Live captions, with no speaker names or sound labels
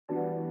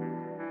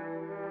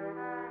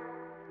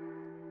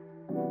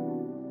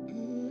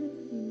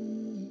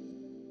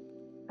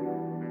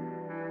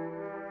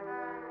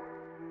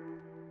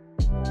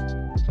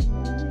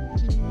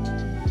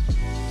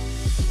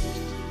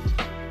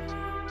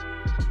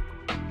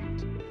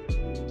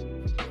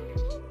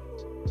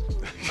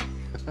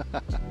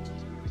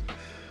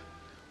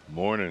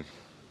Morning.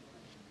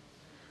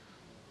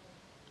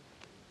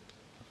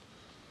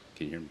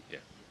 Can you hear me? Yeah.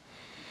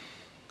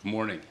 Good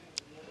morning.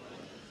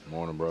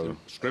 Morning, brother.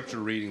 The scripture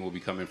reading will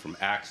be coming from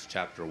Acts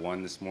chapter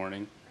 1 this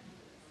morning.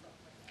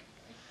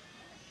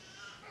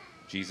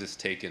 Jesus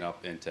taken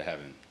up into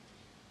heaven.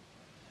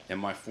 In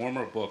my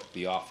former book,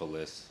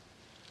 Theophilus,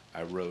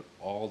 I wrote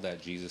all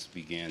that Jesus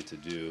began to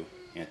do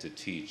and to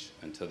teach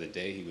until the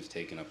day he was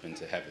taken up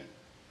into heaven,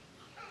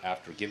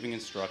 after giving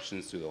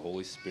instructions through the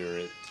Holy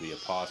Spirit to the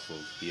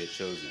apostles he had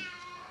chosen.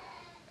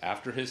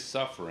 After his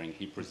suffering,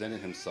 he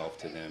presented himself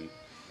to them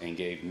and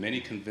gave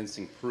many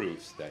convincing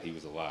proofs that he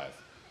was alive.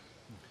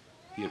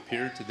 He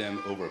appeared to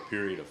them over a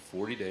period of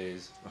 40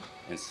 days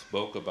and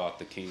spoke about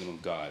the kingdom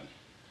of God.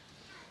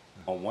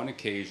 On one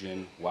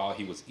occasion, while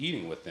he was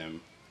eating with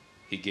them,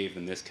 he gave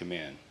them this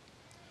command: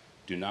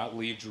 "Do not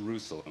leave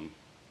Jerusalem,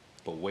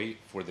 but wait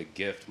for the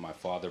gift my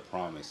Father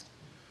promised,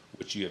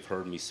 which you have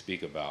heard me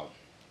speak about.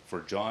 For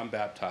John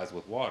baptized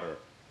with water,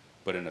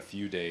 but in a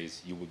few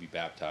days you will be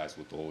baptized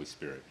with the Holy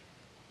Spirit."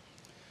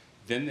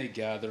 Then they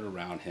gathered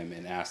around him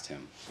and asked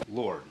him,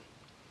 "Lord,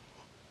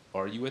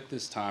 are you at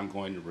this time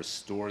going to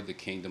restore the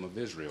kingdom of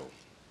Israel?"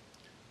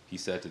 He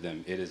said to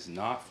them, "It is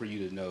not for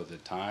you to know the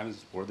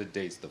times or the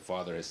dates the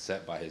Father has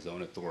set by his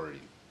own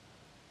authority.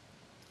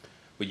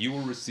 But you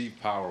will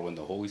receive power when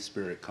the Holy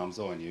Spirit comes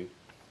on you,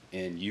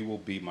 and you will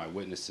be my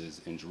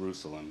witnesses in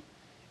Jerusalem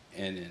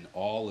and in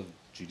all of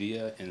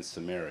Judea and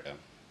Samaria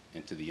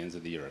and to the ends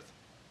of the earth."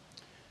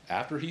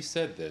 After he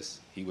said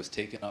this, he was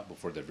taken up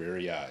before their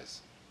very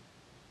eyes,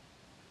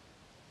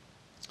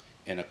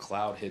 and a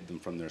cloud hid them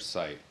from their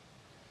sight.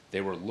 They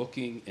were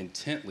looking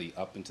intently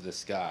up into the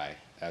sky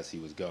as he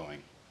was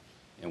going.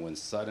 And when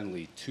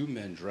suddenly 2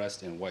 men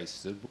dressed in white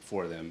stood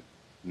before them,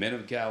 "Men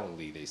of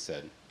Galilee," they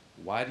said,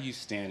 "why do you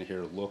stand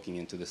here looking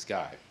into the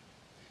sky?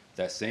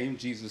 That same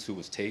Jesus who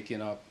was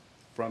taken up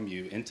from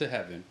you into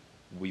heaven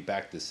will be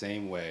back the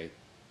same way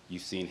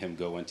you've seen him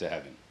go into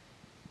heaven."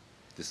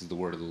 This is the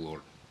word of the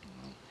Lord.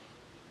 Amen.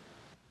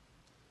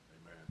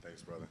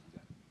 Thanks, brother.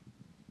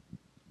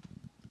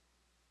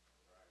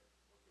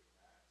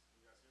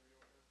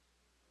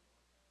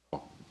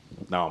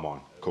 Now I'm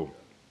on. Cool.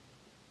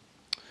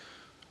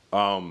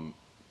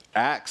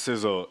 Acts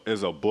is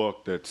a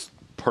book that's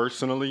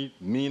personally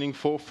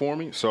meaningful for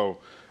me. So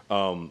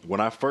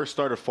when I first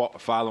started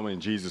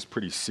following Jesus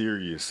pretty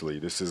seriously,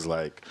 this is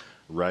like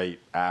right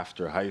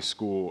after high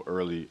school,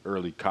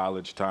 early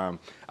college time,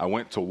 I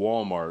went to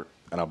Walmart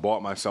and I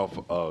bought myself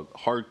a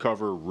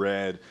hardcover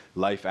red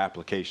Life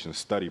Application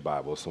Study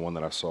Bible. It's the one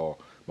that I saw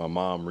my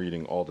mom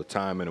reading all the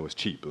time, and it was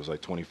cheap. It was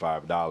like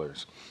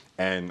 $25.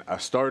 And I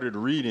started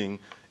reading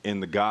in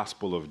the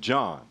Gospel of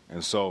John.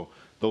 And so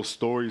those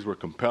stories were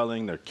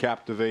compelling, they're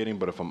captivating,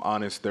 but if I'm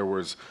honest, there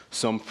was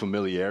some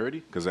familiarity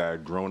because I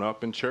had grown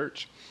up in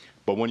church.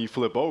 But when you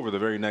flip over, the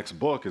very next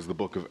book is the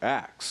book of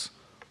Acts.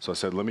 So I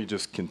said, let me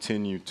just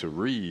continue to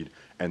read,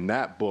 and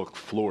that book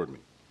floored me.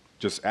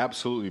 Just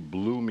absolutely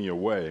blew me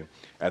away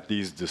at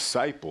these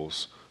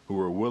disciples who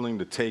were willing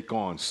to take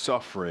on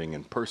suffering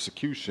and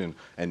persecution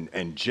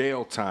and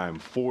jail time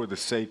for the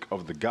sake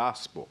of the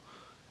gospel.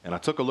 And I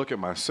took a look at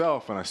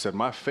myself and I said,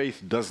 my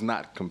faith does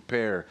not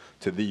compare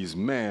to these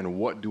men.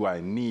 What do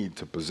I need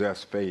to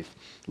possess faith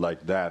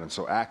like that? And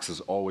so Acts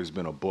has always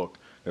been a book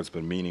that's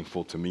been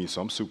meaningful to me.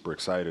 So I'm super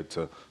excited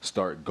to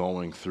start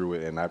going through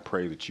it. And I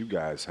pray that you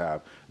guys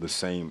have the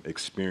same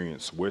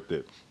experience with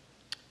it.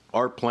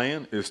 Our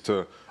plan is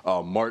to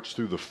march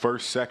through the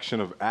first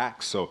section of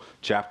Acts. So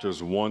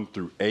chapters 1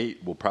 through 8.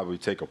 We'll probably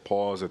take a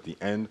pause at the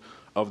end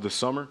of the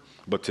summer.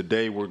 But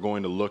today we're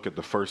going to look at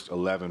the first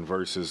 11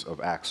 verses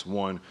of Acts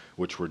 1,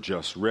 which were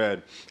just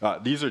read.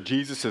 These are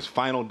Jesus'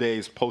 final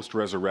days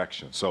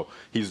post-resurrection. So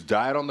he's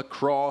died on the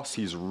cross.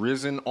 He's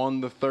risen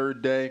on the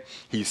third day.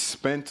 He's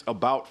spent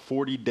about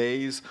 40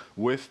 days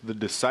with the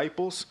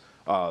disciples,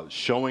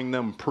 showing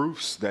them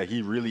proofs that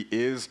he really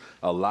is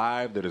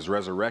alive, that his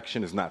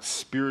resurrection is not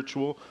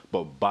spiritual,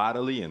 but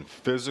bodily and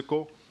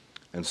physical.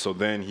 And so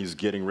then he's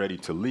getting ready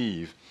to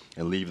leave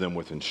and leave them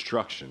with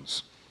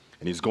instructions.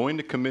 And he's going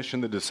to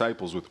commission the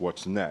disciples with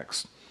what's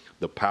next,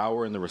 the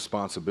power and the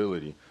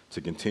responsibility to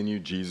continue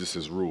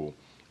Jesus' rule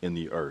in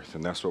the earth.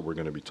 And that's what we're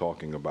going to be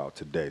talking about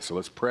today. So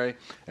let's pray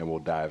and we'll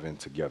dive in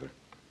together.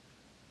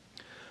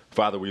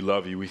 Father, we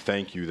love you. We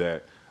thank you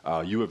that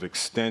you have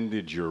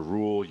extended your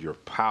rule, your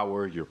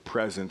power, your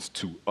presence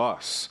to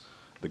us,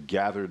 the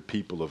gathered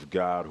people of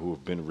God who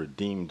have been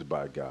redeemed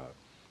by God.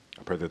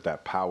 I pray that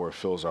that power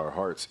fills our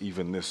hearts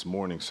even this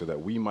morning so that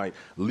we might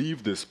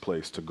leave this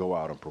place to go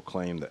out and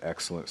proclaim the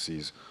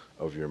excellencies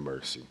of your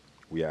mercy.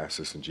 We ask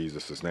this in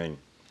Jesus' name.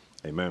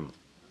 Amen.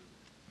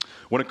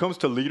 When it comes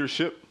to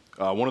leadership,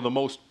 one of the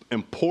most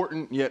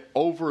important yet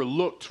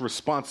overlooked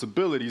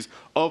responsibilities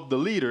of the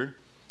leader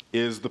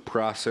is the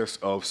process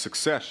of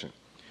succession.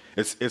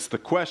 It's the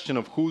question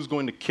of who's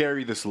going to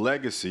carry this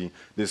legacy,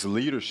 this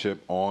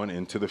leadership on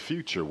into the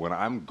future. When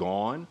I'm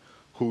gone,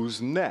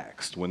 who's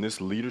next? When this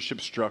leadership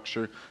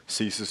structure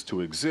ceases to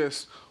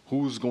exist,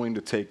 who's going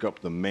to take up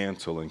the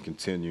mantle and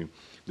continue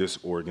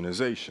this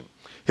organization?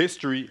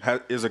 History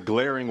is a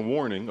glaring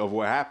warning of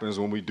what happens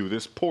when we do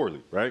this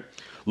poorly, right?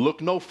 Look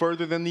no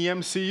further than the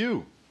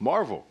MCU,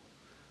 Marvel.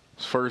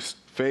 First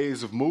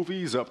phase of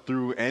movies up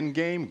through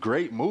Endgame,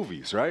 great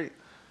movies, right?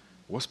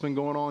 What's been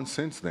going on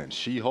since then?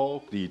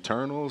 She-Hulk, the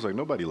Eternals, like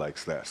nobody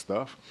likes that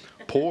stuff.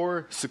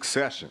 Poor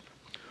succession.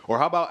 Or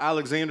how about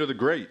Alexander the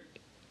Great?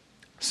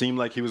 Seemed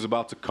like he was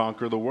about to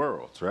conquer the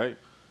world, right?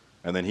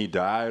 And then he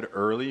died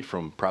early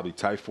from probably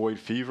typhoid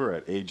fever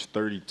at age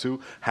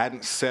 32,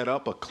 hadn't set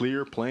up a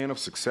clear plan of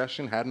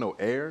succession, had no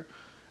heir.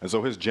 And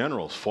so his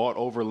generals fought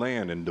over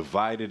land and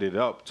divided it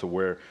up to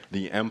where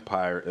the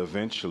empire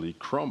eventually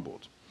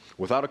crumbled.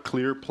 Without a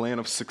clear plan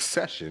of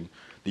succession,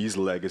 these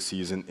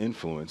legacies and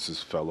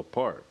influences fell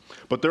apart.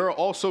 But there are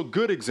also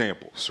good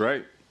examples,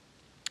 right?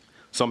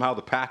 Somehow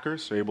the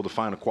Packers are able to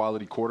find a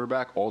quality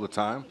quarterback all the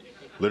time.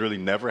 Literally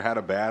never had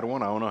a bad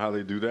one. I don't know how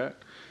they do that.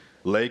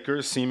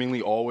 Lakers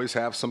seemingly always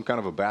have some kind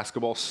of a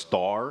basketball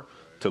star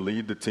to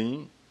lead the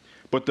team.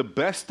 But the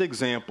best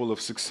example of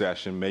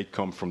succession may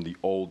come from the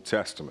Old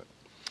Testament.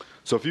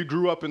 So if you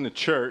grew up in the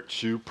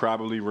church, you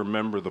probably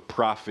remember the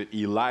prophet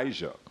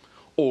Elijah.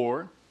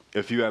 Or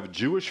if you have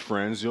Jewish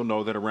friends, you'll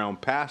know that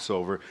around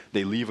Passover,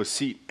 they leave a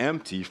seat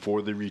empty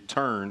for the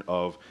return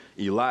of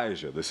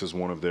Elijah. This is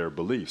one of their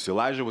beliefs.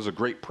 Elijah was a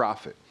great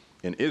prophet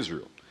in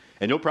Israel.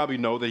 And you'll probably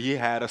know that he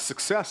had a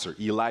successor,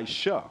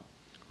 Elisha.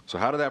 So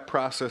how did that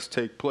process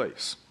take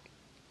place?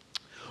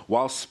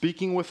 While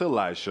speaking with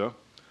Elisha,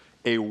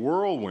 a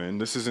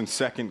whirlwind, this is in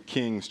 2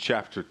 Kings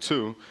chapter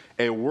 2,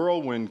 a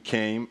whirlwind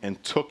came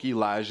and took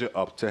Elijah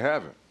up to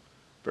heaven.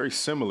 Very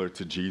similar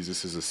to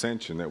Jesus'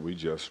 ascension that we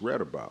just read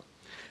about.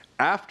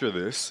 After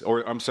this,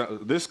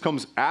 this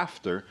comes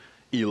after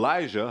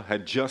Elijah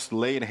had just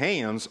laid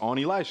hands on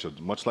Elisha,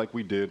 much like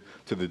we did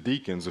to the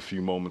deacons a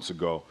few moments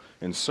ago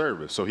in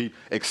service. So he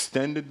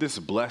extended this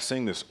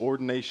blessing, this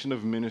ordination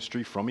of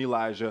ministry from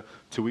Elijah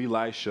to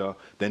Elisha.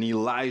 Then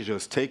Elijah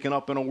is taken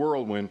up in a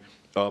whirlwind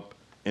up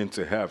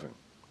into heaven.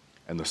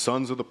 And the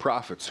sons of the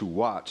prophets who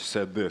watched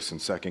said this in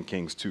 2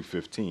 Kings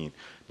 2:15,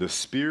 the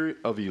spirit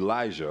of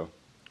Elijah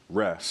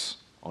rests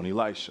on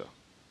Elisha.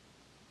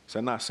 Does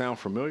that not sound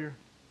familiar?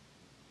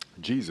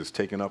 Jesus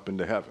taken up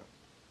into heaven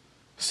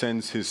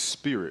sends his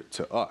spirit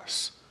to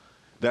us.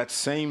 That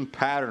same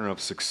pattern of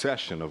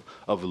succession,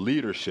 of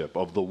leadership,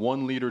 of the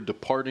one leader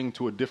departing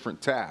to a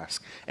different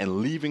task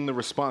and leaving the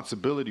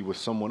responsibility with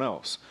someone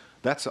else,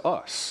 that's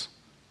us.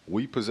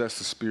 We possess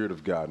the Spirit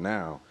of God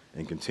now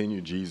and continue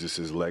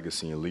Jesus'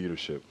 legacy and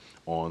leadership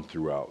on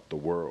throughout the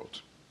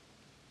world.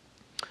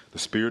 The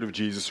Spirit of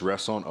Jesus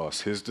rests on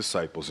us, his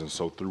disciples, and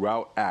so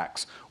throughout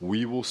Acts,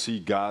 we will see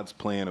God's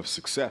plan of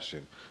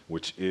succession,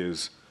 which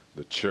is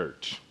the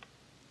church.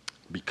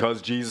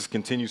 Because Jesus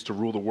continues to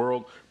rule the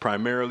world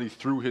primarily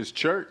through his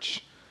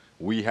church,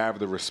 we have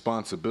the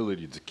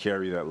responsibility to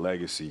carry that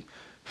legacy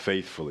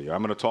faithfully.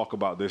 I'm going to talk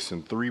about this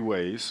in three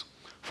ways.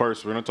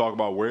 First, we're going to talk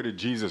about where did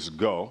Jesus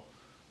go?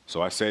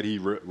 So I said he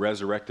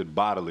resurrected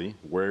bodily.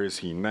 Where is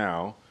he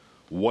now?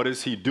 What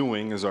is he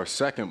doing is our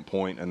second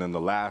point. And then the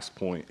last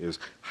point is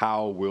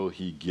how will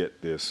he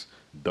get this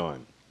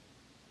done?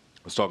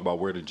 Let's talk about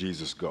where did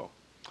Jesus go?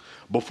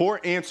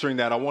 Before answering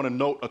that, I want to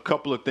note a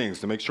couple of things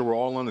to make sure we're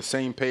all on the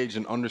same page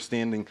and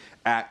understanding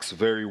Acts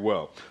very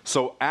well.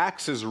 So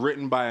Acts is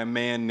written by a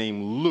man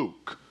named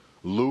Luke.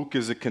 Luke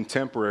is a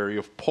contemporary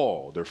of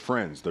Paul. They're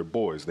friends, they're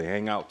boys, they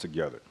hang out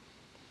together.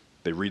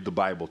 They read the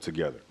Bible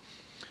together.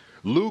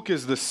 Luke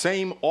is the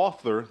same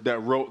author that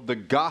wrote the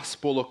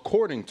Gospel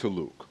according to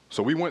Luke.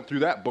 So we went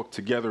through that book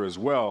together as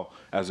well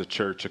as a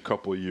church a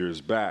couple of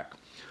years back.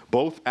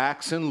 Both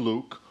Acts and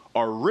Luke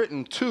are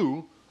written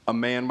to a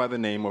man by the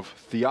name of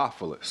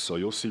Theophilus. So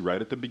you'll see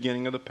right at the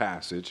beginning of the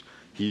passage,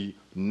 he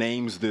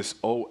names this,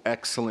 "O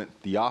excellent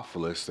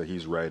Theophilus," that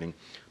he's writing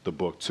the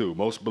book to.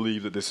 Most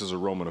believe that this is a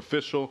Roman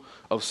official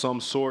of some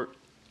sort.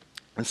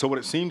 And so what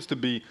it seems to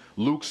be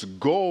Luke's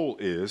goal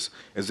is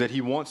that he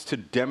wants to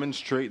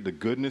demonstrate the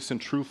goodness and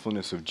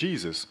truthfulness of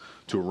Jesus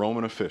to a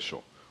Roman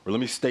official. Or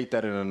let me state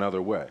that in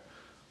another way.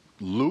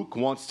 Luke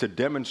wants to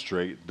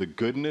demonstrate the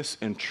goodness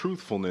and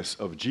truthfulness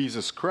of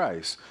Jesus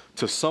Christ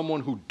to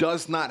someone who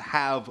does not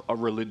have a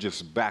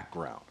religious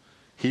background.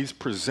 He's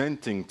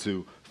presenting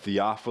to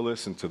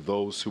Theophilus and to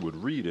those who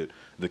would read it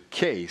the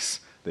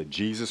case that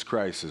Jesus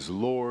Christ is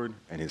Lord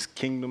and his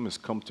kingdom has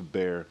come to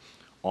bear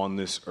on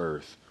this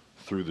earth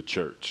through the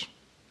church.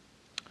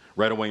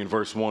 Right away in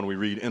verse 1, we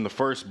read, "In the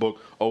first book,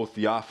 O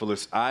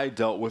Theophilus, I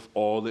dealt with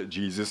all that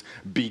Jesus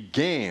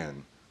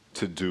began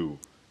to do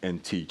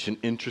and teach." An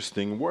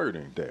interesting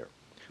wording there.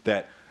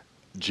 That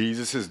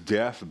Jesus'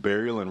 death,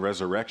 burial, and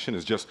resurrection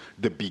is just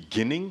the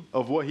beginning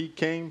of what he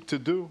came to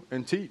do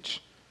and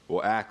teach.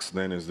 Well, Acts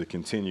then is the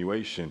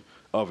continuation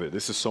of it.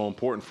 This is so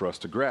important for us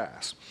to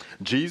grasp.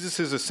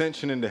 Jesus'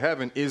 ascension into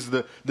heaven is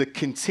the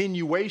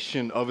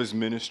continuation of his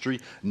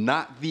ministry,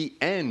 not the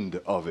end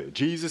of it.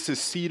 Jesus is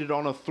seated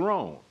on a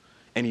throne,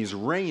 and he's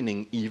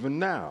reigning even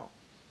now.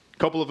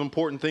 Couple of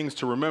important things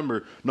to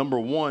remember. Number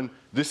one,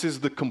 this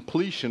is the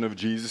completion of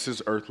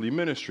Jesus' earthly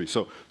ministry.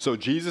 So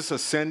Jesus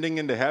ascending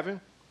into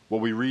heaven,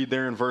 what we read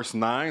there in verse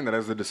 9, that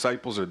as the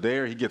disciples are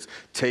there, he gets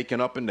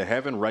taken up into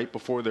heaven right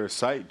before their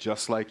sight,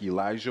 just like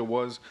Elijah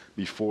was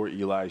before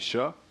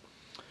Elisha.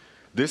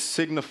 This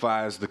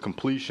signifies the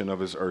completion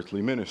of his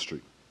earthly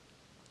ministry.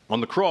 On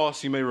the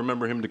cross, you may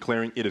remember him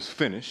declaring, "It is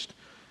finished."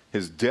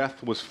 His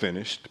death was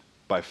finished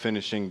by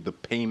finishing the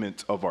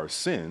payment of our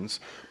sins,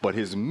 but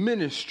his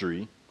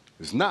ministry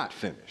is not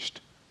finished.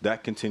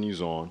 That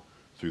continues on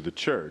through the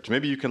church.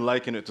 Maybe you can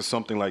liken it to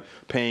something like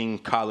paying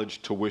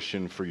college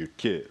tuition for your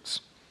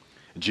kids.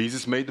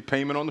 Jesus made the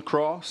payment on the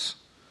cross,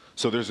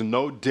 so there's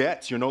no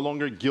debt. You're no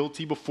longer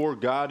guilty before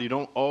God. You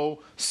don't owe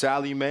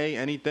Sally Mae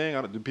anything.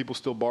 Do people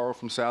still borrow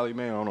from Sally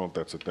Mae? I don't know if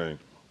that's a thing.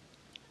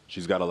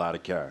 She's got a lot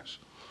of cash.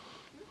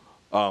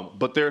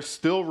 But there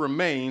still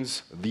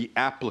remains the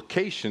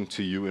application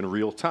to you in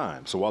real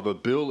time. So while the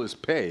bill is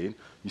paid,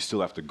 you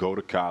still have to go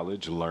to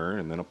college, learn,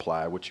 and then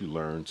apply what you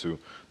learn to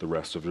the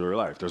rest of your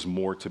life. There's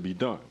more to be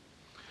done.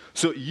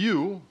 So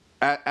you,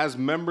 as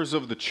members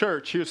of the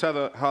church, here's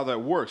how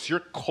that works.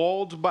 You're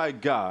called by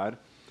God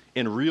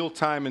in real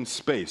time and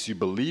space. You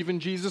believe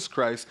in Jesus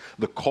Christ,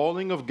 the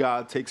calling of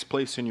God takes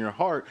place in your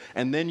heart,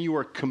 and then you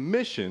are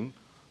commissioned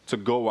to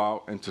go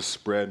out and to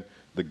spread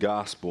the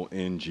gospel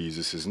in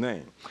Jesus'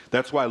 name.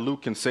 That's why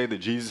Luke can say that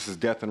Jesus'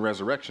 death and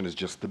resurrection is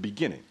just the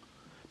beginning.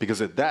 Because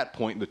at that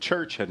point, the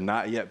church had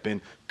not yet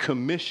been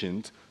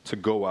commissioned to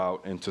go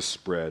out and to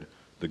spread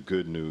the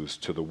good news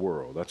to the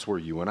world. That's where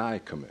you and I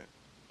come in.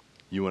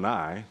 You and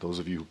I, those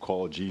of you who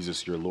call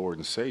Jesus your Lord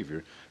and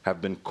Savior, have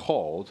been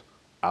called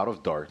out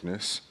of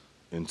darkness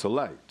into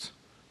light.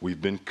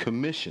 We've been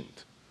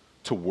commissioned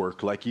to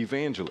work like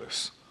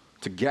evangelists,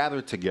 to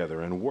gather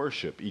together and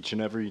worship each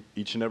and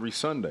every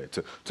Sunday,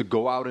 to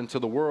go out into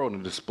the world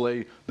and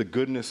display the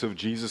goodness of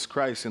Jesus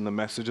Christ in the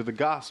message of the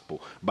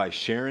gospel by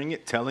sharing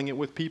it, telling it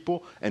with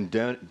people, and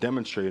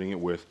demonstrating it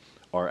with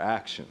our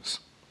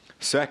actions.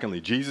 Secondly,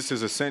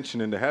 Jesus'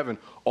 ascension into heaven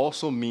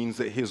also means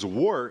that his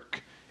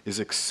work is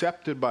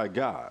accepted by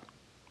God.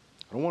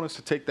 I don't want us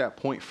to take that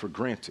point for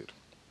granted.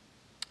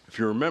 If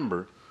you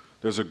remember,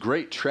 there's a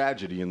great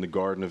tragedy in the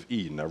Garden of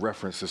Eden. I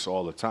reference this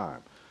all the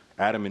time.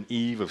 Adam and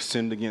Eve have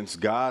sinned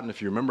against God, and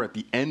if you remember at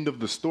the end of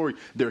the story,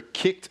 they're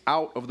kicked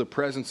out of the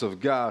presence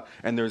of God,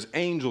 and there's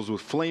angels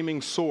with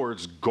flaming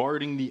swords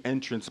guarding the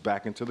entrance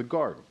back into the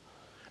garden.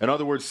 In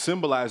other words,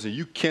 symbolizing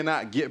you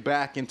cannot get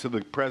back into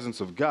the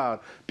presence of God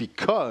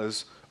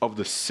because of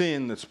the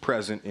sin that's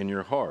present in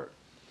your heart.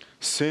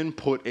 Sin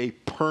put a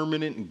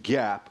permanent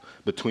gap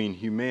between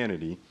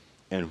humanity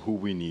and who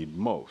we need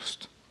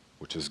most,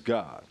 which is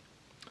God.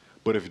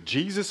 But if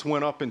Jesus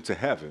went up into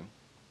heaven,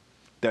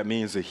 that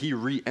means that he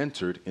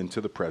re-entered into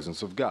the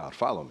presence of God.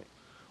 Follow me.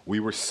 We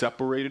were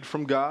separated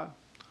from God,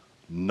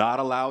 not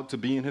allowed to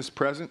be in his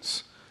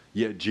presence,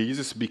 yet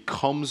Jesus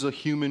becomes a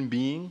human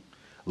being,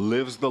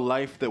 lives the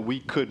life that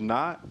we could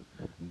not,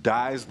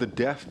 dies the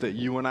death that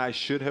you and I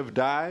should have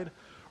died,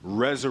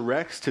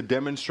 resurrects to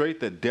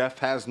demonstrate that death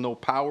has no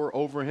power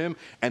over him,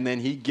 and then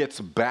he gets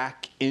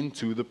back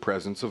into the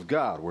presence of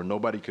God where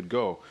nobody could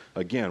go.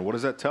 Again, what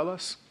does that tell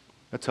us?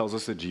 That tells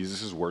us that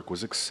Jesus' work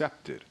was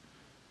accepted.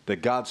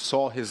 That God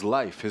saw his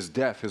life, his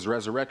death, his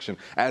resurrection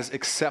as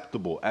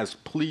acceptable, as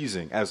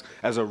pleasing, as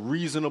a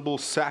reasonable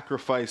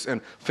sacrifice,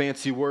 and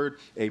fancy word,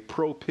 a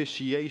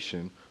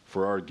propitiation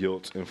for our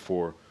guilt and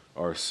for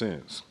our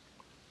sins.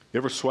 You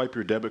ever swipe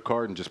your debit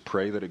card and just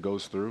pray that it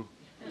goes through?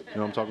 You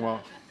know what I'm talking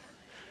about?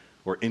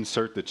 Or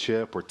insert the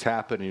chip or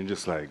tap it and you're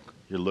just like,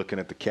 you're looking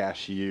at the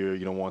cashier.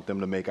 You don't want them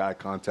to make eye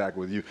contact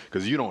with you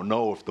because you don't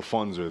know if the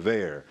funds are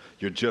there.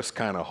 You're just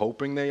kind of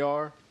hoping they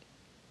are.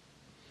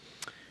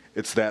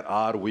 It's that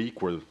odd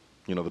week where,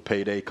 you know, the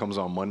payday comes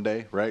on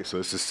Monday, right? So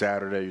this is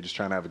Saturday. You're just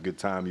trying to have a good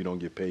time. You don't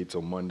get paid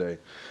till Monday.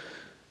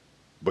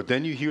 But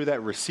then you hear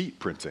that receipt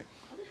printing,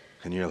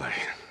 and you're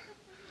like,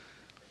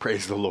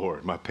 praise the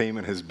Lord. My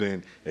payment has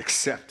been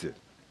accepted.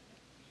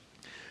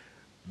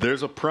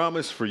 There's a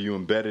promise for you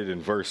embedded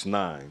in verse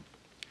 9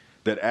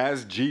 that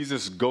as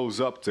Jesus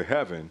goes up to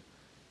heaven,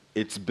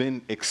 it's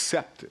been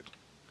accepted,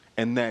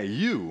 and that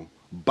you,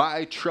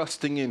 by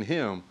trusting in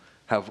him,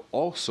 have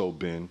also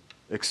been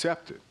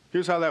accepted.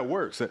 Here's how that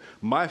works. That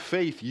my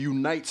faith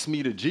unites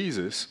me to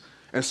Jesus,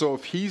 and so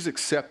if he's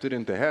accepted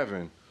into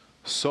heaven,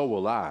 so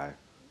will I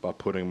by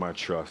putting my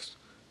trust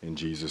in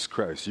Jesus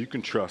Christ. You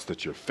can trust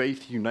that your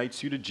faith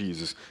unites you to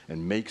Jesus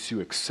and makes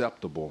you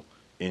acceptable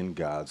in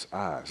God's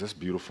eyes. That's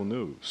beautiful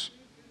news.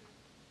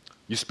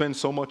 You spend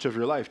so much of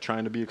your life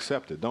trying to be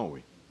accepted, don't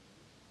we?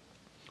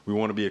 We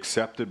want to be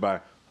accepted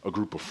by a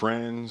group of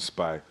friends,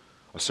 by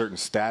a certain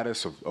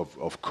status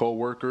of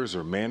coworkers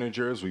or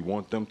managers. We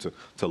want them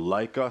to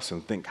like us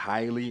and think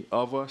highly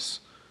of us.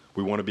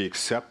 We want to be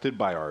accepted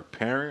by our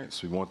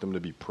parents. We want them to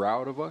be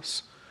proud of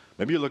us.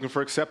 Maybe you're looking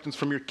for acceptance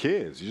from your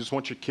kids. You just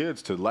want your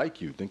kids to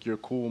like you, think you're a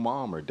cool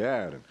mom or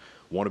dad, and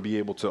want to be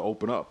able to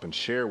open up and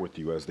share with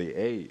you as they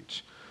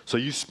age. So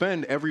you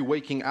spend every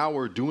waking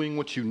hour doing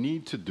what you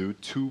need to do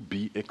to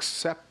be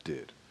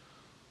accepted.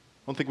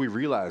 don't think we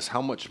realize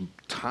how much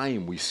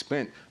time we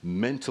spent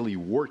mentally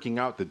working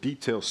out the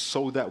details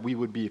so that we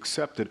would be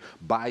accepted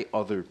by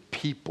other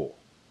people.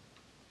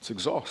 It's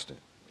exhausting.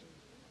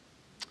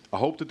 I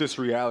hope that this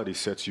reality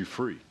sets you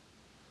free.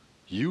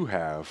 You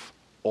have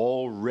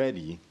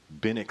already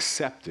been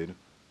accepted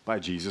by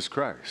Jesus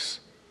Christ.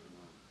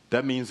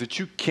 That means that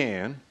you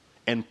can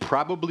and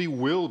probably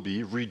will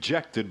be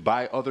rejected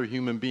by other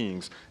human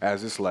beings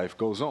as this life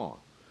goes on.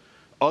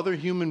 Other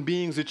human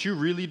beings that you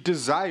really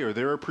desire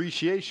their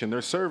appreciation,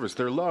 their service,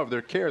 their love,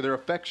 their care, their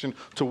affection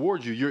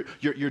towards you.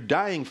 You're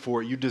dying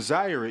for it. You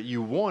desire it.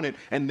 You want it.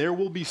 And there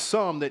will be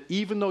some that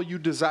even though you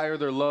desire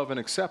their love and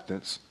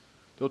acceptance,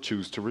 they'll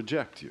choose to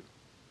reject you.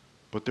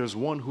 But there's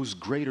one who's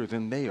greater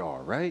than they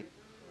are, right?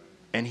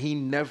 And he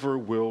never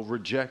will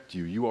reject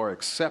you. You are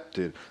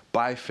accepted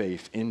by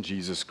faith in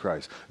Jesus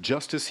Christ.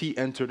 Just as he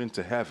entered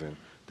into heaven,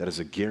 that is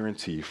a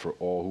guarantee for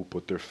all who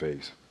put their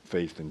faith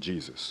in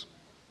Jesus.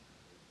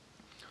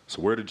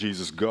 So where did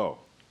Jesus go?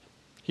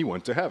 He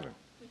went to heaven,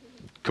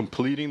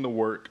 completing the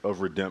work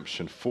of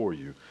redemption for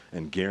you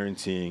and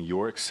guaranteeing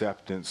your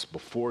acceptance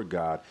before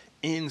God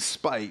in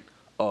spite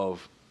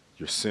of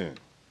your sin.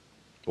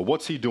 But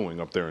what's he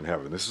doing up there in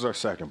heaven? This is our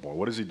second point.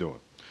 What is he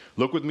doing?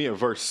 Look with me at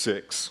verse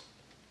 6.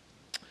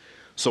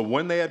 So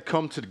when they had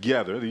come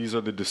together, these are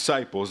the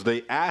disciples,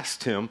 they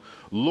asked him,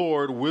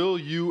 Lord, will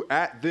you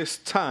at this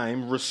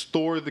time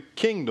restore the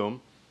kingdom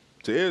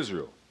to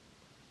Israel?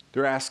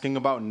 They're asking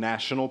about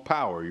national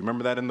power. You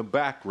remember that in the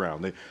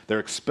background. They're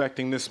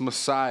expecting this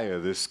Messiah,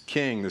 this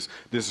king,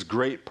 this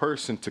great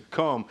person to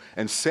come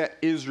and set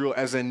Israel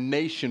as a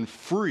nation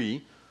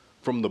free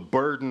from the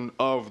burden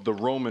of the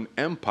Roman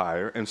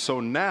Empire. And so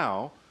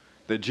now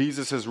that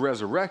Jesus has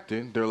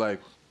resurrected, they're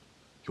like,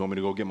 you want me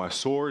to go get my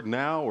sword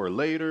now or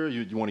later?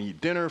 You want to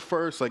eat dinner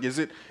first? Like, is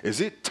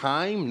it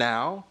time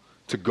now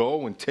to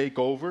go and take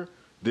over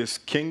this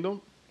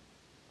kingdom?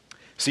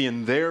 See,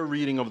 in their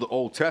reading of the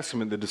Old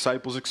Testament, the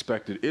disciples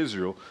expected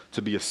Israel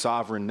to be a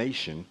sovereign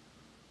nation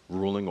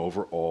ruling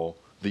over all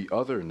the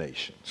other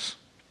nations.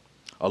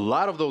 A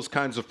lot of those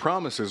kinds of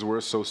promises were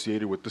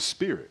associated with the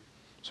Spirit.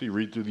 So you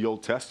read through the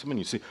Old Testament,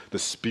 you see the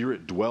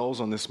Spirit dwells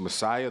on this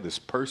Messiah, this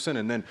person,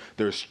 and then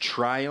there's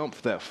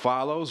triumph that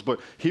follows. But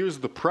here's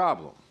the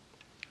problem.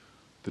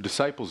 The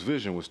disciples'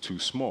 vision was too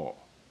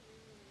small.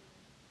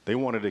 They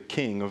wanted a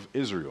king of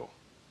Israel.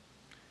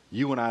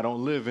 You and I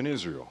don't live in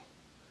Israel.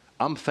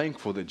 I'm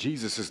thankful that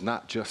Jesus is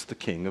not just the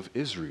king of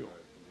Israel.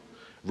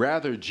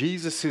 Rather,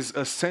 Jesus'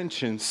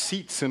 ascension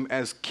seats him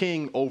as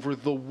king over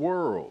the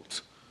world.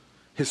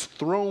 His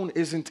throne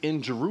isn't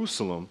in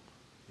Jerusalem,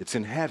 it's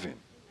in heaven.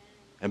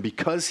 And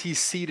because he's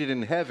seated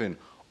in heaven,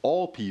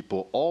 all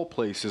people, all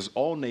places,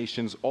 all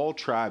nations, all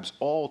tribes,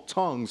 all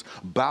tongues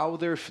bow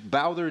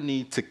their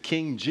knee to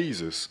King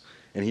Jesus,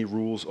 and he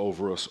rules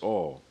over us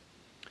all.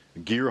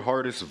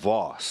 Gerhardus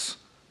Voss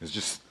is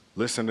just,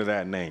 listen to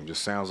that name,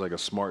 just sounds like a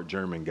smart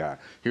German guy.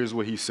 Here's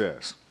what he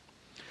says.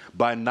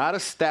 By not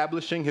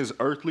establishing his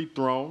earthly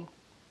throne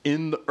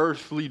in the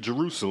earthly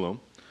Jerusalem,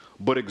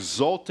 but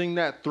exalting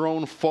that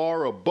throne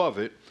far above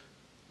it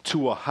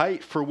to a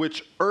height for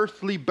which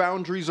earthly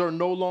boundaries are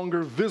no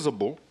longer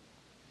visible,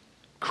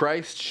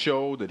 Christ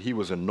showed that he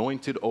was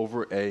anointed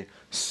over a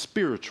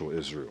spiritual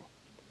Israel.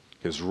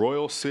 His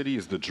royal city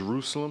is the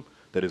Jerusalem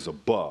that is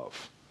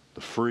above,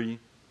 the free,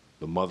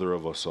 the mother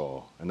of us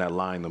all. And that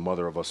line, the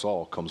mother of us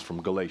all, comes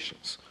from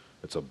Galatians.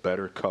 It's a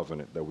better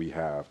covenant that we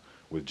have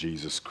with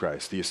Jesus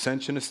Christ. The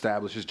ascension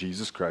establishes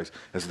Jesus Christ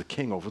as the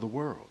king over the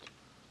world,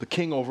 the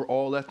king over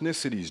all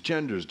ethnicities,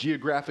 genders,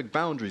 geographic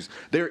boundaries.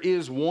 There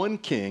is one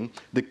king,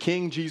 the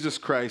King Jesus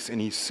Christ, and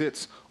he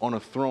sits on a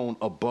throne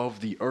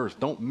above the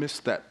earth. Don't miss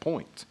that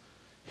point.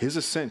 His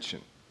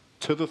ascension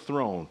to the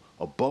throne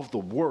above the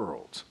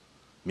world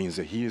means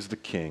that he is the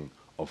king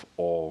of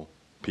all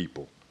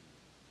people.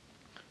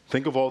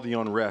 Think of all the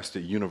unrest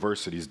at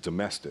universities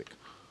domestic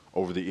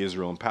over the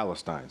Israel and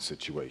Palestine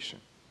situation.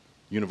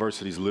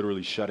 Universities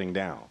literally shutting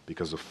down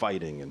because of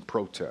fighting and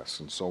protests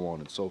and so on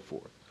and so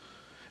forth.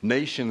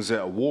 Nations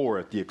at war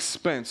at the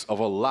expense of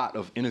a lot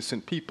of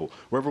innocent people.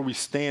 Wherever we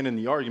stand in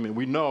the argument,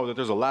 we know that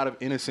there's a lot of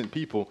innocent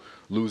people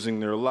losing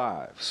their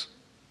lives.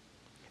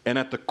 And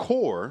at the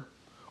core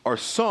are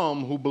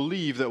some who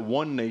believe that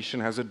one nation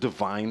has a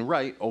divine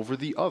right over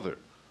the other.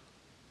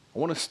 I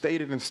want to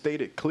state it and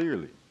state it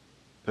clearly,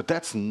 that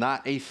that's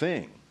not a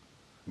thing.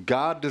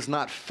 God does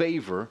not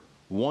favor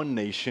one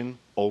nation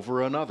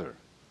over another.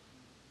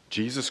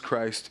 Jesus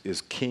Christ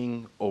is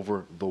king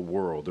over the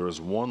world. There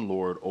is one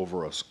Lord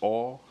over us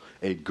all,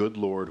 a good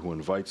Lord who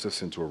invites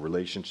us into a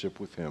relationship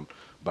with him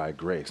by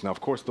grace. Now,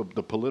 of course, the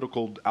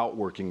political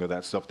outworking of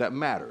that stuff, that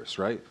matters,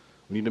 right?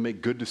 We need to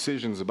make good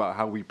decisions about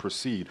how we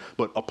proceed.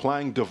 But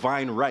applying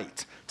divine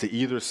right to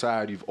either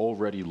side, you've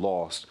already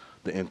lost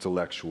the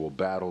intellectual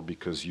battle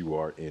because you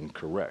are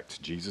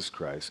incorrect. Jesus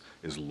Christ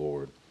is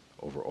Lord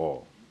over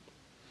all.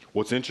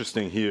 What's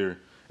interesting here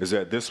is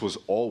that this was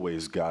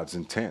always God's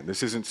intent.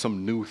 This isn't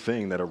some new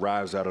thing that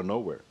arrives out of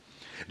nowhere.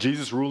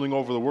 Jesus ruling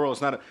over the world,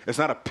 it's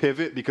not a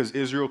pivot because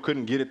Israel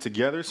couldn't get it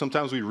together.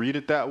 Sometimes we read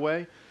it that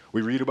way.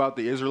 We read about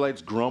the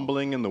Israelites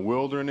grumbling in the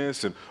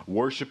wilderness and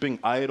worshiping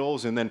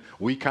idols, and then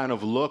we kind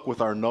of look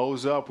with our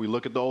nose up. We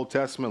look at the Old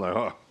Testament like,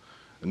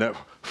 oh,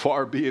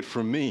 far be it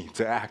from me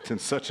to act in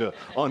such an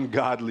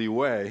ungodly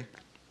way.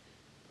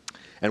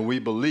 And we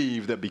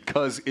believe that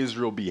because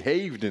Israel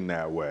behaved in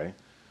that way,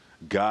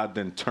 God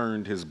then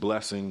turned his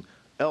blessing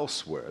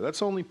elsewhere.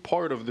 That's only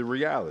part of the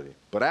reality.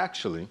 But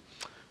actually,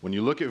 when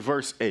you look at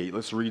verse 8,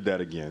 let's read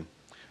that again.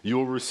 You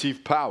will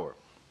receive power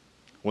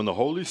when the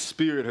Holy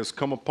Spirit has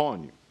come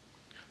upon you.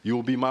 You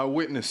will be my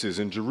witnesses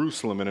in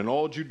Jerusalem and in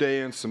all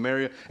Judea and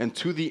Samaria and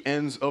to the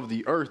ends of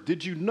the earth.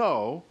 Did you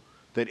know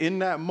that in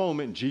that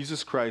moment,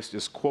 Jesus Christ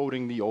is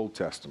quoting the Old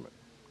Testament?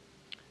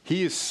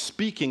 He is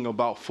speaking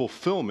about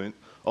fulfillment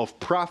of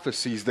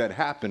prophecies that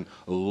happened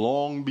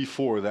long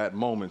before that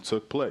moment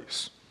took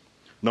place.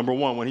 Number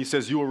one, when he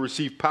says you will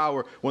receive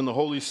power when the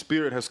Holy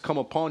Spirit has come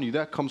upon you,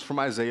 that comes from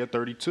Isaiah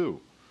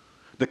 32.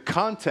 The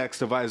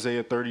context of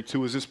Isaiah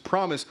 32 is this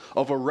promise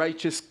of a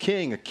righteous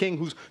king, a king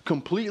who's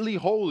completely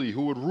holy,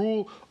 who would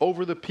rule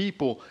over the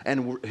people,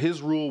 and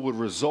his rule would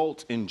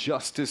result in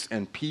justice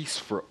and peace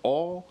for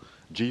all.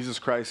 Jesus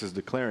Christ is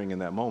declaring in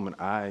that moment,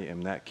 I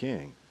am that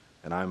king,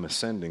 and I'm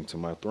ascending to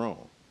my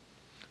throne.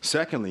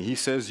 Secondly, he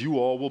says, you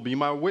all will be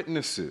my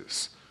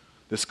witnesses.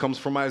 This comes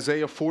from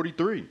Isaiah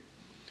 43.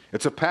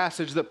 It's a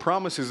passage that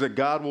promises that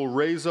God will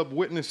raise up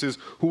witnesses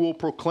who will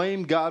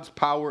proclaim God's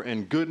power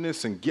and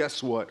goodness. And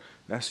guess what?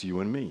 That's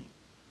you and me.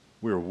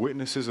 We are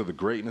witnesses of the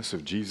greatness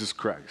of Jesus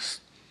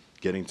Christ,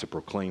 getting to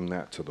proclaim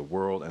that to the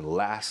world. And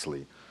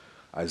lastly,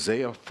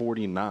 Isaiah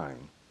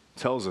 49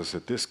 tells us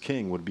that this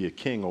king would be a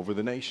king over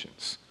the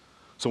nations.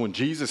 So when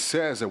Jesus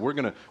says that we're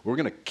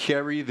gonna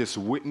carry this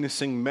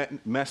witnessing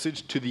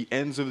message to the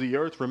ends of the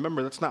earth,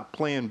 remember, that's not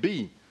plan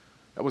B.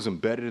 That was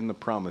embedded in the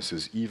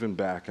promises even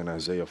back in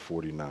Isaiah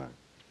 49.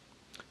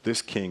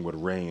 This king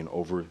would reign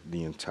over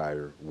the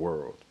entire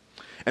world.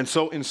 And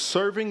so in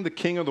serving the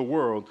king of the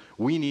world,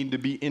 we need to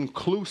be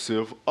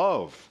inclusive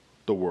of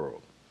the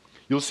world.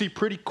 You'll see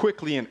pretty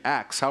quickly in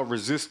Acts how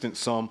resistant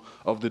some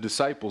of the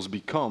disciples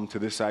become to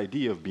this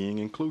idea of being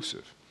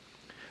inclusive.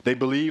 They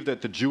believed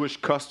that the Jewish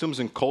customs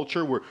and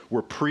culture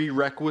were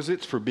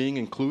prerequisites for being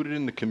included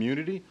in the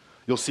community.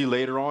 You'll see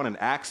later on in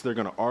Acts, they're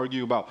going to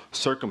argue about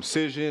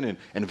circumcision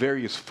and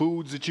various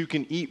foods that you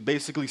can eat,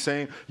 basically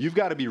saying you've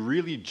got to be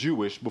really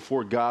Jewish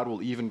before God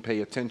will even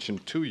pay attention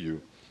to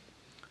you.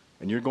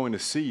 And you're going to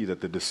see that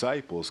the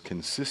disciples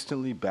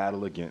consistently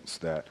battle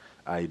against that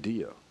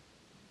idea.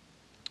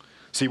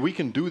 See, we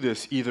can do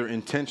this either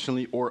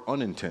intentionally or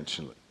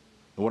unintentionally.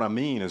 And what I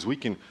mean is we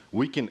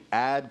can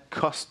add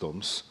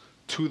customs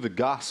to the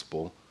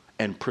gospel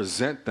and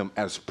present them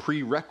as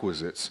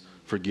prerequisites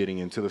for getting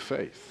into the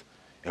faith.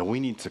 And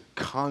we need to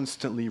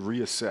constantly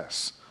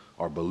reassess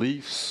our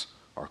beliefs,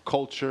 our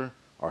culture,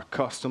 our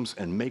customs,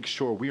 and make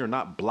sure we are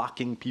not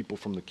blocking people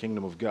from the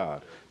kingdom of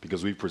God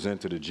because we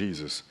presented a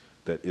Jesus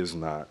that is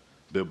not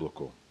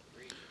biblical.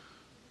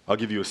 I'll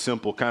give you a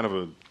simple, kind of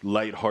a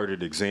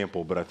lighthearted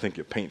example, but I think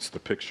it paints the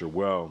picture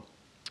well.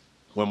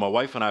 When my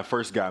wife and I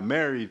first got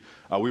married,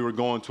 we were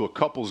going to a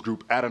couples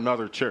group at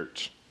another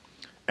church.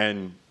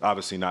 And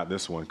obviously not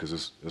this one,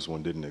 because this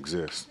one didn't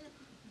exist.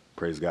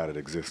 Praise God, it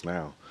exists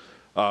now.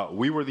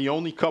 We were the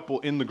only couple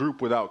in the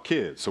group without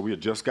kids. So we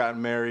had just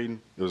gotten married.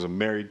 It was a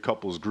married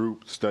couples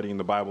group studying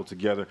the Bible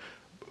together.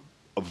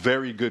 A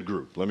very good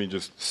group, let me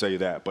just say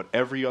that. But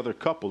every other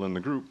couple in the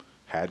group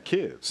had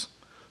kids.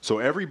 So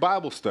every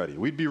Bible study,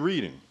 we'd be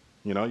reading.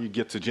 You know, you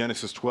get to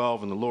Genesis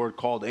 12, and the Lord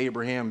called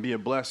Abraham, be a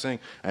blessing.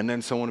 And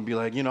then someone would be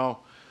like, you know,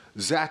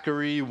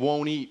 Zachary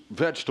won't eat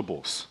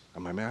vegetables.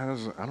 I'm like,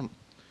 man,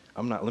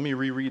 I'm not, let me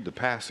reread the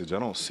passage. I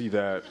don't see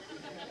that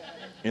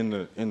in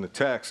the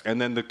text. And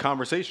then the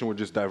conversation would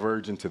just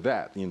diverge into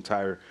that the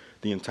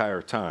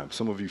entire time.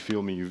 Some of you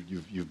feel me,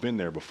 you've been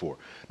there before.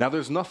 Now,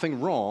 there's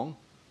nothing wrong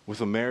with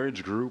a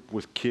marriage group,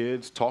 with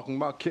kids, talking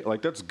about kids.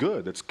 Like, that's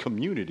good. That's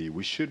community.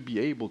 We should be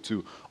able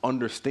to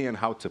understand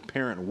how to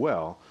parent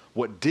well.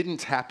 What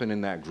didn't happen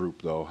in that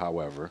group, though,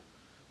 however,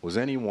 was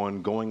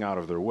anyone going out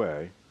of their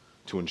way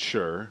to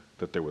ensure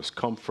that there was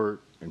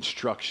comfort,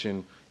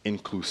 instruction,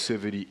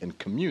 inclusivity, and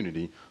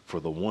community for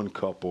the one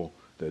couple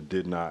that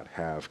did not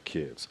have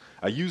kids.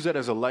 I use that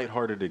as a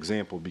lighthearted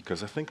example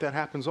because I think that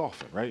happens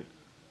often, right?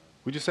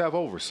 We just have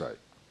oversight.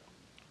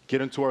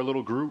 Get into our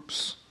little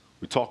groups.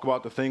 We talk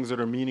about the things that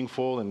are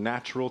meaningful and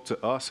natural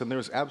to us, and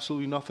there's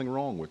absolutely nothing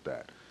wrong with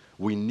that.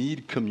 We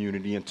need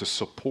community and to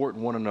support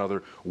one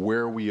another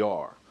where we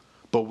are.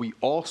 But we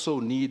also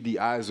need the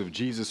eyes of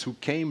Jesus, who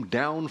came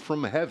down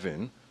from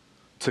heaven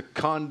to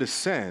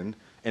condescend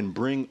and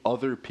bring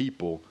other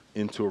people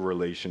into a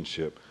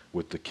relationship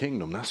with the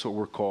kingdom. That's what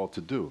we're called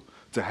to do.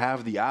 To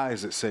have the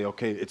eyes that say,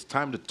 okay, it's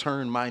time to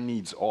turn my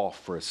needs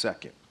off for a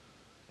second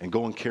and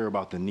go and care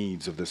about the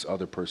needs of this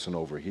other person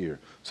over here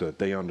so that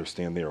they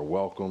understand they are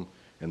welcome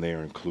and they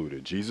are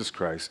included. Jesus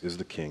Christ is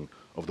the King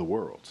of the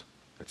world.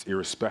 It's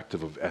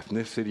irrespective of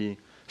ethnicity,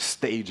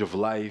 stage of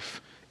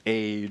life,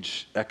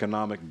 age,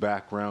 economic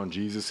background.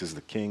 Jesus is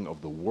the King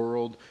of the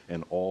world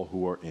and all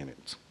who are in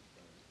it.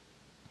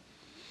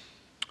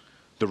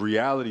 The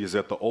reality is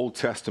that the Old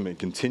Testament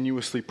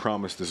continuously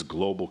promised this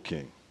global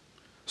king.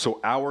 So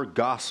our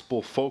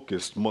gospel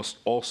focus must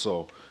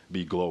also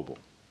be global.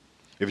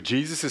 If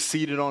Jesus is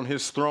seated on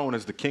his throne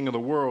as the king of the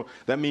world,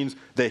 that means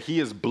that he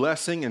is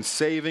blessing and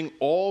saving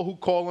all who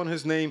call on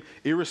his name,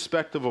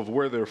 irrespective of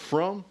where they're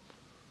from.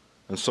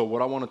 And so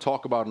what I want to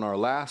talk about in our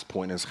last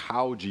point is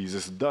how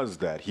Jesus does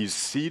that. He's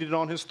seated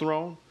on his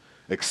throne,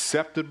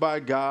 accepted by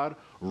God,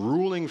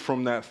 ruling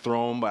from that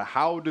throne. But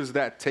how does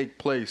that take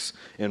place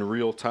in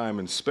real time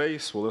and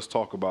space? Well, let's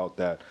talk about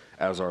that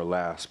as our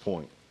last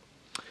point.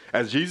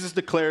 As Jesus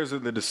declares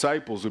that the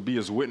disciples would be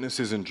his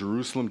witnesses in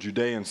Jerusalem,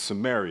 Judea, and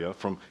Samaria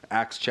from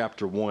Acts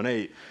chapter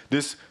 1:8,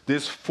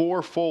 this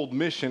fourfold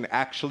mission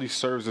actually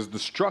serves as the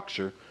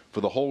structure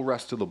for the whole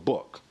rest of the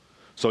book.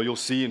 So you'll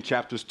see in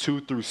chapters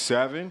 2 through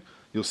 7,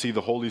 you'll see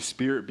the Holy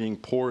Spirit being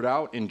poured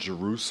out in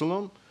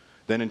Jerusalem.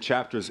 Then in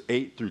chapters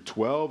 8 through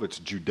 12, it's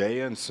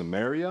Judea and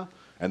Samaria.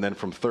 And then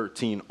from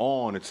 13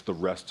 on, it's the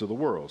rest of the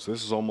world. So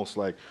this is almost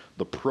like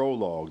the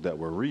prologue that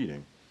we're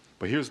reading.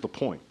 But here's the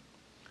point.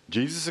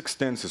 Jesus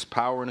extends his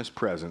power and his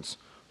presence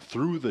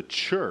through the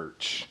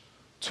church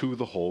to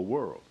the whole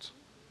world.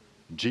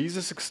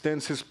 Jesus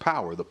extends his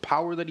power, the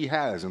power that he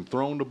has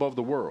enthroned above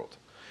the world,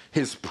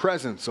 his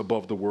presence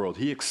above the world.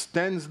 He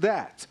extends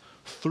that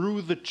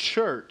through the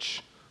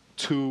church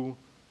to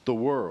the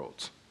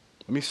world.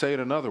 Let me say it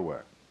another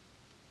way.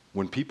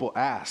 When people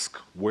ask,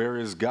 where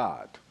is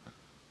God?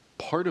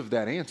 Part of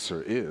that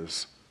answer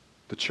is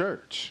the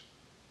church.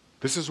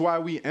 This is why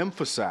we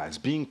emphasize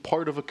being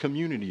part of a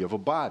community, of a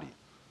body.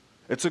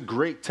 It's a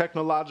great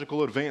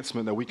technological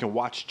advancement that we can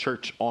watch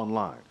church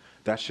online.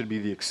 That should be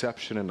the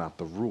exception and not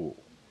the rule.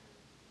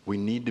 We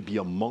need to be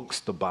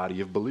amongst the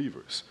body of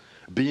believers.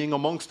 Being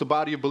amongst the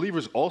body of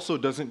believers also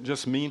doesn't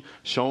just mean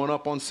showing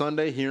up on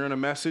Sunday, hearing a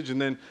message,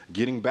 and then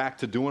getting back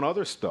to doing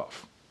other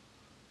stuff.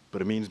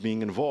 But it means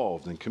being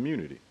involved in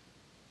community,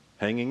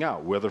 hanging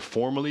out, whether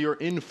formally or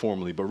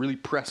informally, but really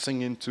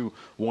pressing into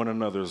one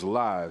another's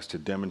lives to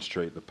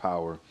demonstrate the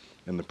power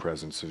and the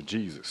presence of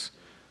Jesus.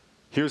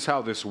 Here's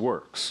how this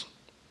works.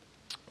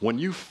 When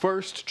you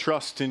first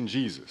trust in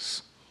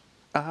Jesus,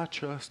 I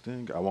trust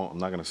in God. I'm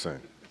not going to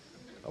sing.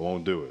 I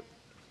won't do it.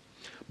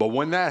 But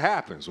when that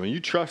happens, when you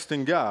trust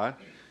in God,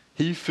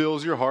 he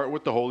fills your heart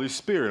with the Holy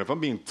Spirit. If I'm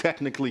being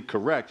technically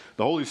correct,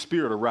 the Holy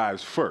Spirit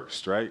arrives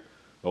first, right?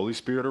 The Holy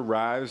Spirit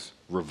arrives,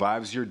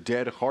 revives your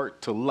dead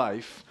heart to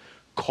life,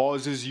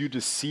 causes you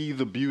to see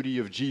the beauty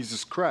of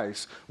Jesus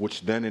Christ,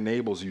 which then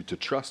enables you to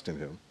trust in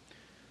him.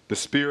 The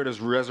Spirit has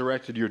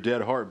resurrected your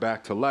dead heart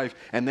back to life,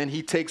 and then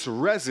he takes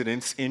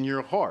residence in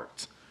your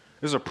heart.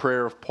 There's a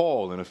prayer of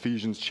Paul in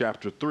Ephesians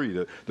chapter 3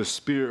 that the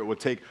Spirit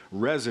would take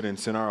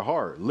residence in our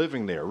heart,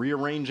 living there,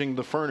 rearranging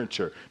the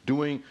furniture,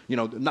 doing,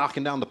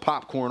 knocking down the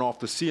popcorn off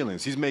the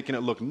ceilings. He's making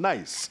it look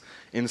nice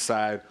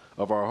inside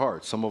of our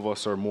hearts. Some of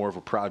us are more of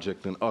a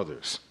project than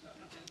others.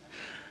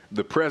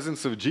 The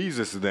presence of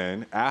Jesus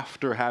then,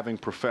 after having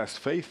professed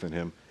faith in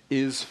him,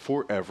 is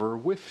forever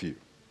with you.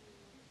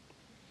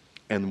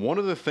 And one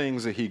of the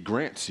things that he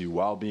grants you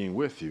while being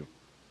with you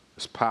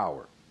is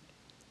power.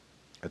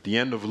 At the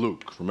end of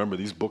Luke, remember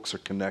these books are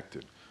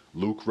connected.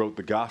 Luke wrote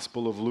the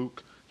Gospel of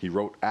Luke. He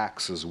wrote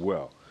Acts as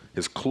well.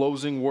 His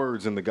closing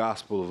words in the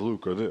Gospel of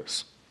Luke are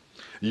this: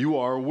 you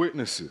are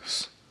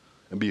witnesses,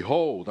 and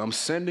behold, I'm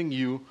sending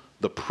you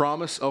the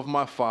promise of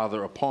my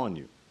Father upon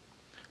you.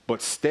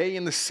 But stay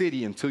in the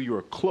city until you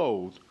are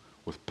clothed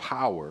with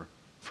power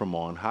from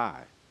on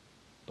high.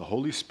 The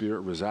Holy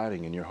Spirit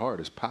residing in your heart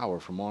is power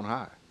from on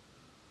high.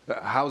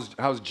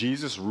 How's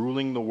Jesus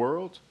ruling the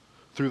world?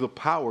 Through the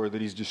power that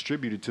he's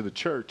distributed to the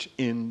church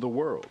in the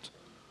world.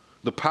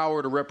 The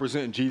power to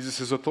represent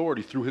Jesus'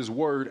 authority through his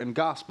word and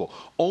gospel.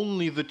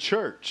 Only the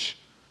church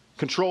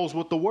controls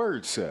what the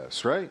word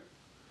says, right?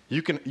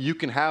 You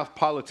can have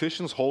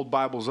politicians hold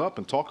Bibles up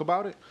and talk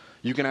about it.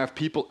 You can have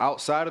people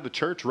outside of the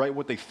church write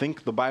what they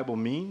think the Bible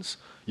means.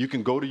 You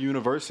can go to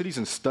universities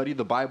and study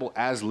the Bible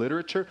as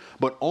literature,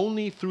 but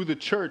only through the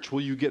church will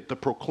you get the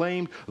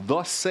proclaimed,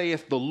 thus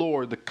saith the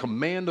Lord, the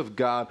command of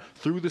God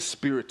through the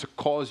Spirit to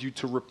cause you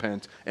to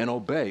repent and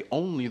obey.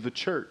 Only the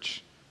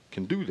church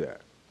can do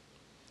that.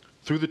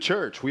 Through the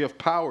church, we have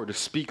power to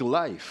speak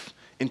life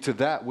into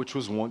that which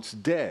was once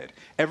dead.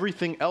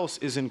 Everything else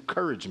is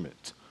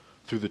encouragement.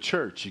 Through the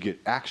church, you get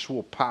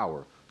actual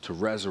power to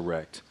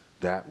resurrect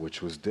that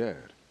which was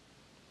dead.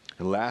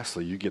 And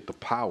lastly, you get the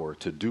power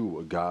to do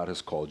what God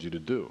has called you to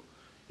do.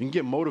 You can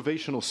get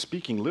motivational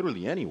speaking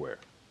literally anywhere.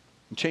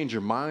 You can change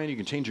your mind. You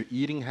can change your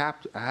eating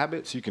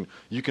habits. You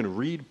can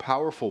read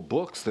powerful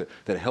books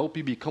that help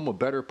you become a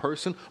better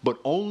person. But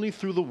only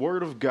through the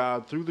Word of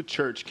God, through the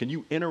church, can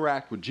you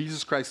interact with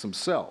Jesus Christ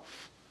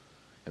himself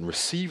and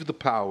receive the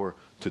power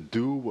to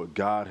do what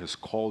God has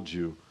called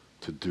you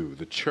to do.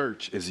 The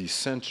church is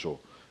essential.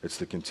 It's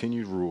the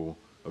continued rule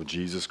of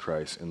Jesus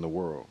Christ in the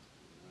world.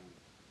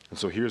 And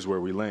so here's where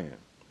we land.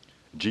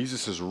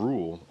 Jesus'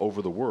 rule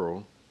over the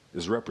world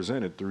is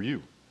represented through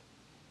you.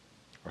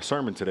 Our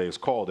sermon today is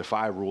called If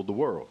I Ruled the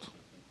World.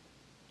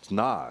 It's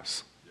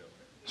Nas.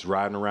 He's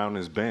riding around in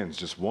his Benz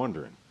just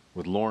wondering,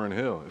 with Lauryn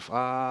Hill. If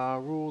I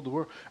ruled the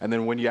world. And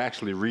then when you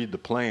actually read the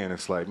plan,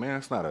 it's like, man,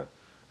 it's not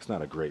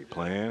a great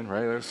plan,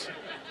 right?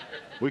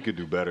 We could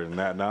do better than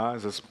that,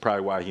 Nas. That's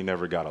probably why he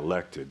never got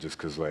elected, just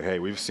because, like, hey,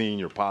 we've seen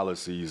your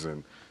policies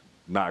and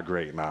not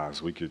great,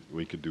 Nas. We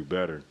could do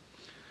better.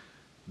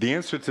 The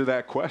answer to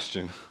that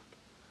question,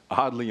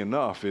 oddly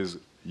enough, is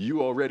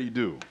you already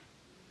do.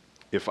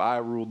 If I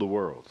ruled the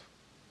world,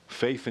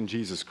 faith in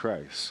Jesus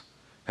Christ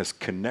has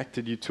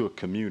connected you to a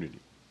community,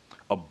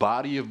 a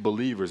body of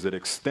believers that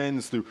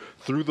extends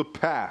through the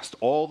past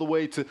all the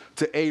way to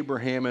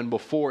Abraham and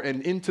before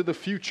and into the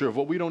future of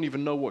what we don't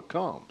even know what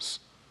comes.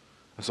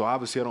 And so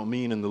obviously I don't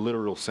mean in the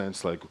literal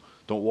sense, like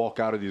don't walk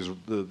out of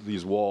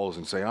these walls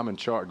and say, I'm in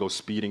charge, go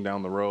speeding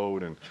down the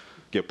road and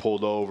get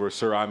pulled over.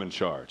 Sir, I'm in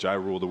charge. I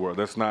rule the world.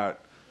 That's not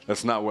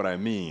what I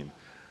mean.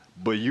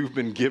 But you've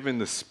been given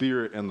the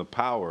spirit and the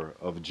power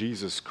of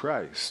Jesus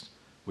Christ,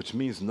 which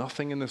means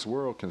nothing in this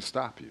world can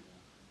stop you.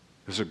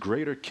 There's a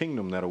greater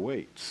kingdom that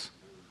awaits.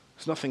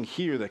 There's nothing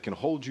here that can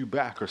hold you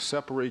back or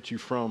separate you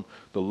from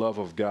the love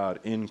of God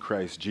in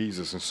Christ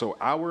Jesus. And so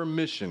our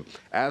mission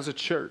as a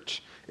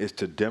church is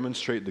to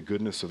demonstrate the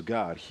goodness of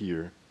God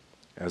here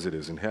as it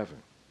is in heaven.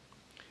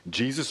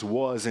 Jesus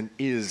was and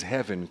is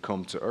heaven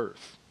come to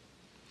earth.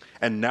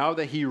 And now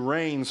that he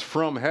reigns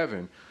from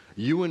heaven,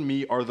 you and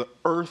me are the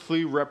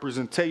earthly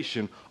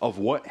representation of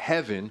what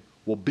heaven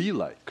will be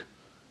like.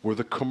 We're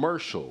the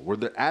commercial, we're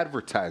the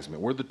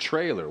advertisement, we're the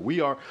trailer.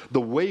 We are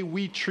the way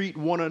we treat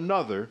one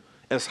another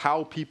as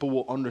how people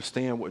will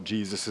understand what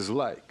Jesus is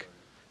like.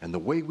 And the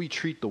way we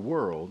treat the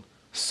world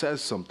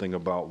says something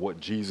about what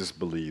Jesus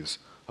believes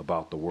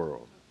about the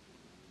world.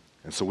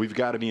 And so we've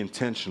got to be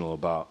intentional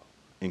about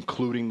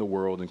including the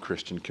world in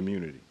Christian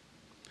community.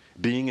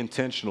 Being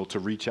intentional to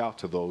reach out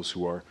to those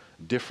who are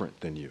different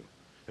than you.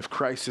 If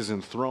Christ is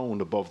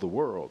enthroned above the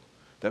world,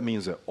 that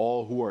means that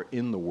all who are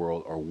in the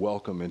world are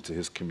welcome into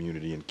his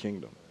community and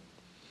kingdom.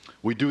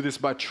 We do this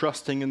by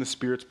trusting in the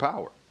Spirit's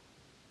power.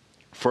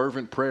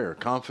 Fervent prayer,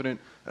 confident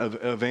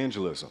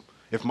evangelism.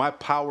 If my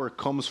power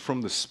comes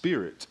from the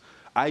Spirit,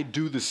 I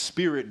do the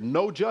Spirit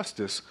no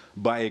justice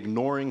by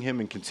ignoring him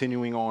and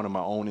continuing on in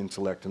my own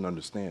intellect and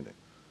understanding.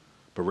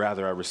 But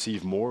rather I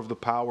receive more of the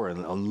power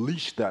and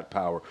unleash that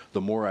power the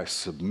more I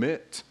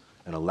submit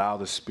and allow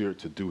the Spirit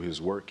to do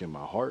his work in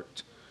my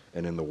heart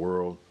and in the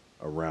world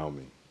around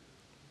me.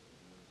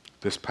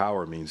 This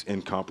power means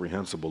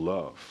incomprehensible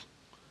love.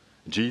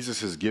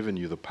 Jesus has given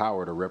you the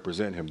power to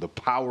represent him, the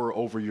power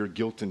over your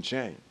guilt and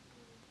shame.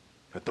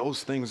 That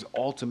those things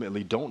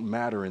ultimately don't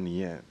matter in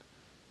the end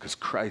because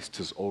Christ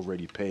has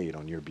already paid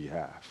on your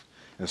behalf.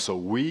 And so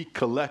we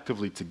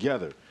collectively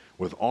together,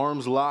 with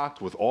arms locked,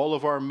 with all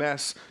of our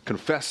mess,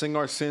 confessing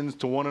our sins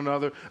to one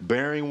another,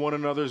 bearing one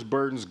another's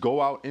burdens,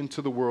 go out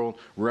into the world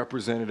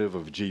representative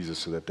of Jesus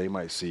so that they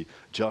might see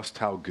just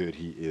how good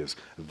he is.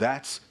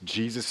 That's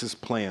Jesus'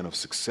 plan of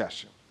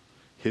succession,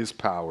 his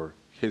power,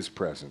 his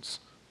presence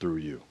through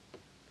you.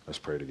 Let's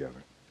pray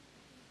together.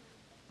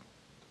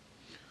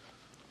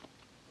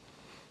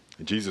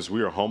 Jesus,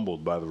 we are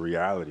humbled by the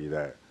reality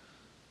that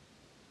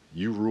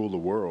you rule the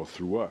world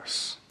through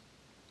us.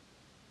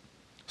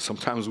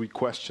 Sometimes we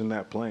question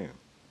that plan,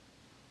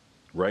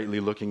 rightly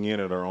looking in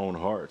at our own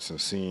hearts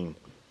and seeing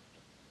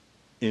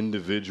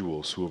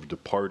individuals who have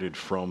departed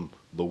from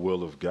the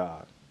will of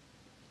God,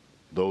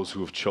 those who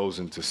have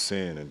chosen to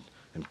sin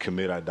and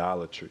commit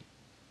idolatry.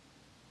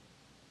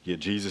 Yet,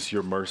 Jesus,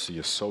 your mercy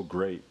is so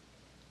great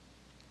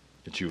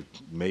that you've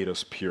made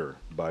us pure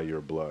by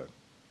your blood.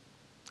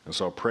 And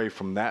so I pray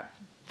from that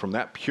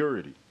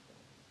purity,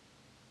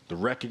 the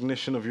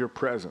recognition of your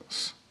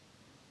presence,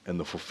 and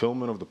the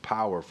fulfillment of the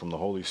power from the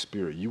Holy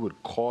Spirit, you would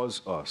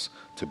cause us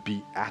to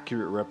be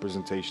accurate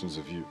representations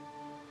of you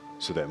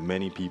so that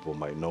many people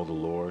might know the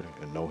Lord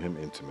and know him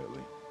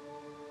intimately.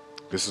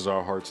 This is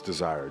our heart's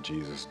desire,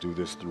 Jesus. Do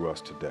this through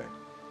us today.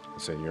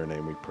 It's in your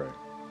name we pray.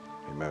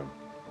 Amen.